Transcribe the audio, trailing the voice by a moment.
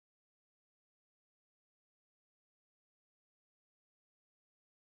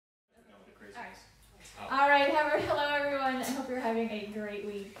having a great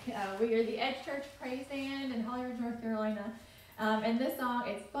week. We are the Edge Church Praise Band in Holly Ridge, North Carolina. And this song,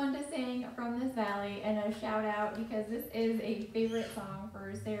 it's fun to sing from this valley, and a shout out because this is a favorite song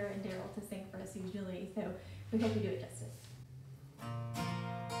for Sarah and Daryl to sing for us usually. So we hope we do it justice.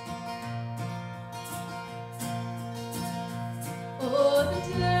 Oh, the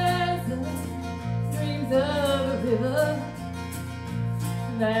desert dreams of a river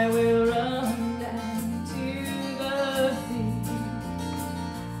that will run down to the sea.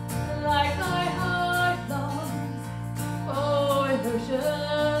 Like my heart longs for an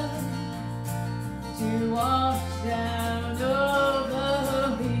ocean to wash down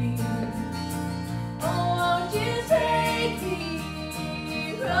over me. Oh, won't you take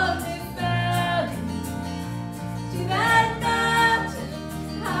me from this valley to that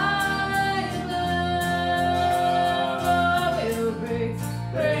mountain high above? I will pray,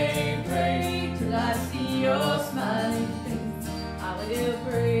 pray, pray till I see your smiling face. I will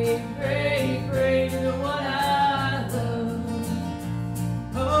pray, pray, pray to the one I love.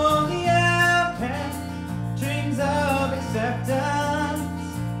 Oh, the outcast dreams of acceptance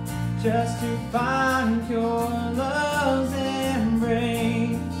just to find your love's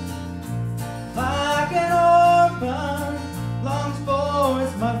embrace. Like an orphan longs for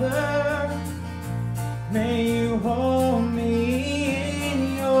his mother, may you hold me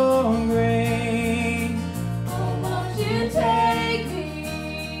in your grace. Oh, won't you take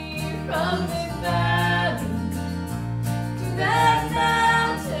me from this valley to that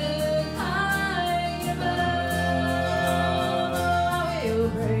mountain high above? I will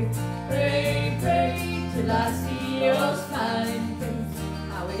pray, pray, pray till I see your smiling face.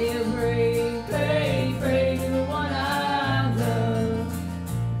 I will pray, pray, pray to the one I love.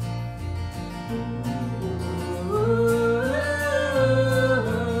 Ooh,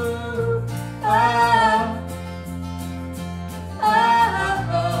 ah, ah,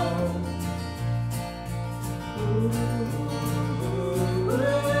 oh. Ooh,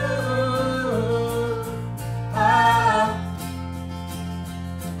 ah,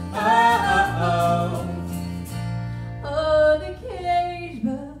 ah, oh. Oh, the cage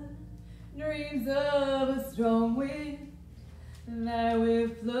bird dreams of a strong wind that will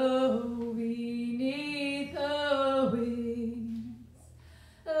flow beneath her wings.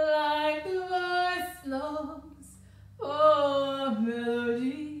 Like the voice longs for a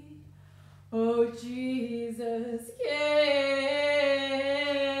melody, oh Jesus,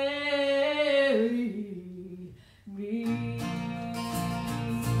 carry me.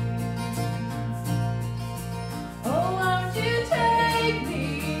 Oh, won't you take me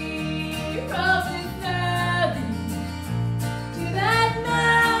from this valley to that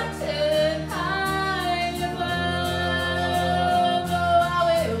mountain high above? Oh, I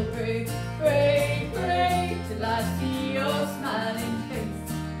will pray, pray, pray till I see your smiling face.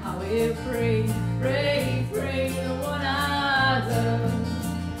 I will pray, pray, pray to the one I love.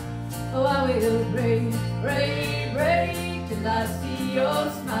 Oh, I will pray, pray, pray till I see your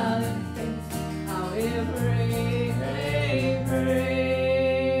smiling face. I will pray.